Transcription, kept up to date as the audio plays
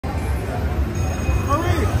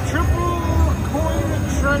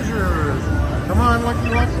treasures. Come on, Lucky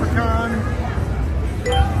Leprechaun.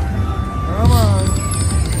 Come on.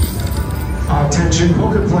 Attention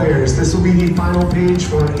poker players, this will be the final page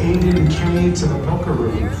for Aiden K to the poker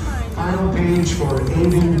room. Final page for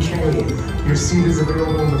Aiden K. Your seat is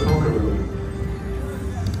available in the poker room.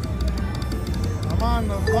 Come on,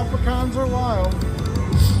 the leprechauns are wild.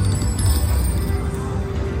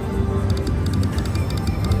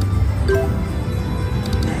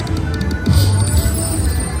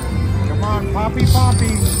 Come on, Poppy,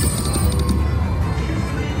 Poppy.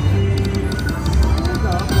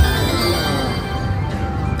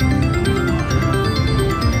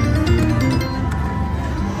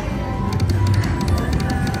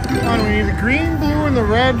 We need the green, blue, and the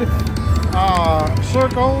red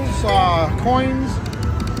circles, coins,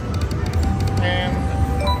 and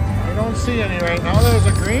I don't see any right now. There's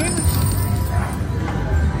a green.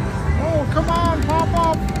 Oh, come on, pop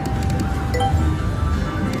up.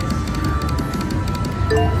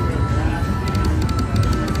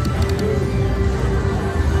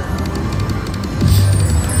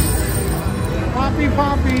 Poppy,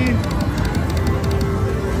 Poppy.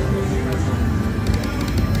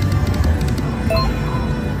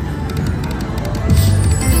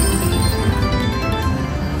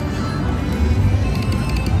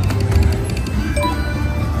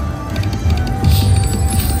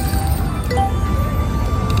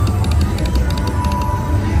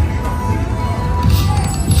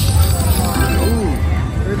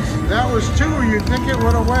 That was 2, you'd think it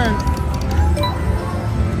would have went.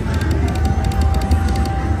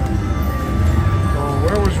 Oh,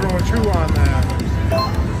 where was row 2 on that?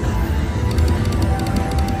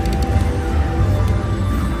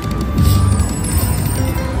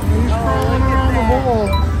 He's crawling around the bowl.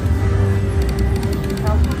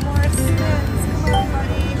 Couple more spins. Come on,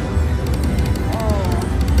 buddy.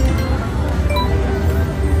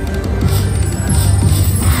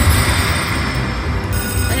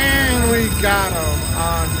 We got him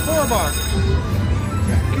on $4.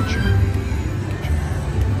 Yeah, get you.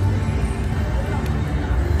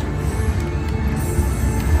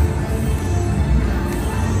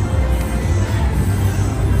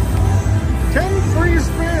 $10 free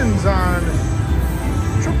spins on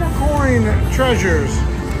triple coin treasures.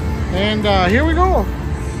 And here we go.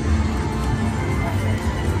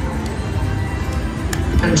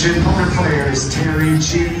 Attention poker players, Terry G,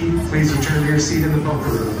 please return to your seat in the poker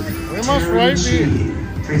room. We must right be.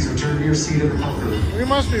 Please return to your seat in the poker room. We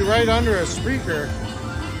must be right under a speaker.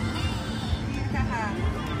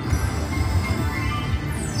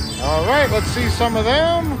 All right, let's see some of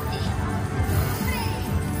them.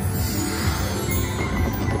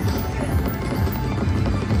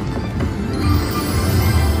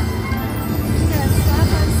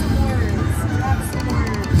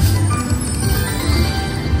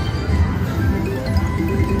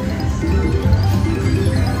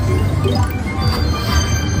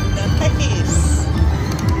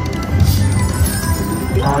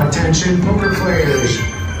 Attention poker players,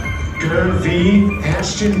 Gur V,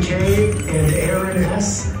 Ashton K, and Aaron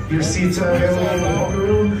S. Your seats are available in the poker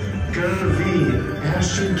room. Gur V,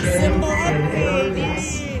 Ashton K, and Aaron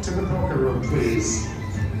S. To the poker room, please.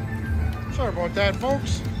 Sorry about that,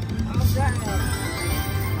 folks.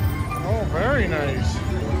 Oh, very nice.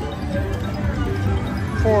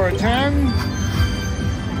 For a 10.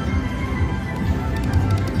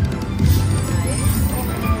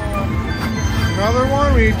 Another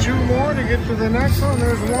one. We need 2 more to get to the next one.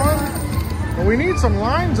 There's 1. But we need some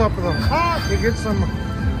lines up at the top to get some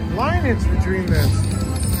line hits between this.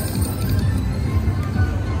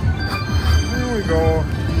 There we go.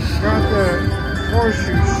 Got the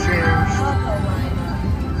horseshoes changed.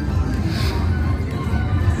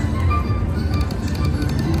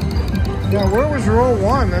 Yeah, where was row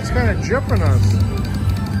 1? That's kind of jipping us.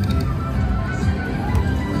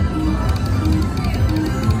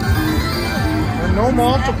 No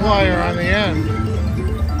multiplier on the end.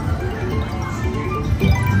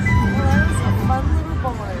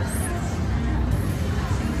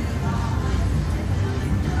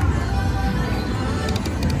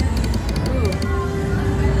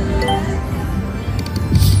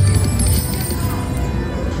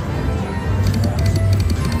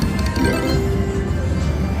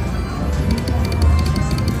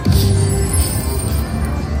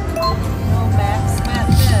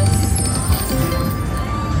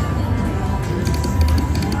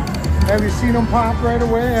 Have you seen them pop right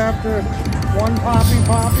away after 1 poppy?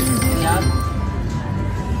 Yep.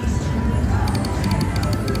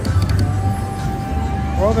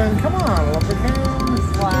 Well then, come on,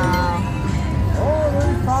 leprechauns. Wow. Oh,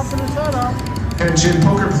 they're popping his head up. Attention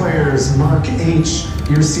poker players, Mark H,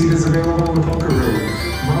 your seat is available in the poker room.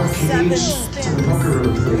 Mark H to the poker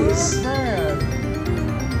room, please.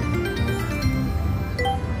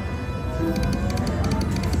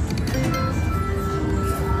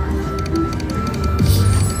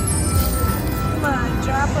 Come on,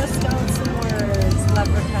 drop us down some words,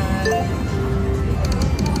 leprechaun.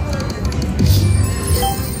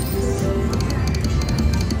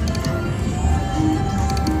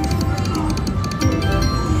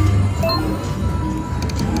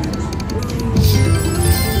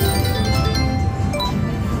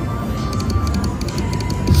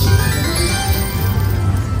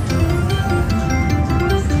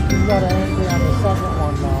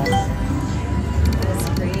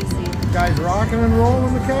 Guys rocking and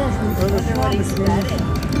rolling the cash. Or the slot machine.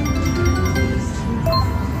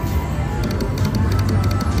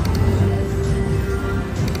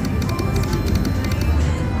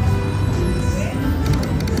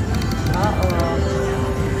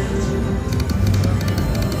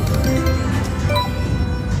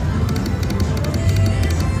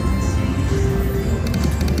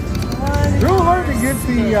 Real hard to get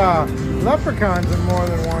the leprechauns in more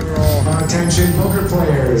than one roll. Attention poker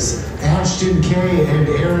players, Ashton K and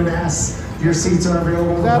Aaron S. Your seats are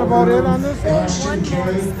available. Is that about it on this one? Ashton K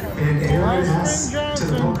and Aaron S. to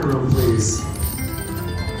the poker room, please.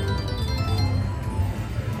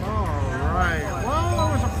 All right. Well,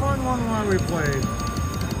 it was a fun one while we played.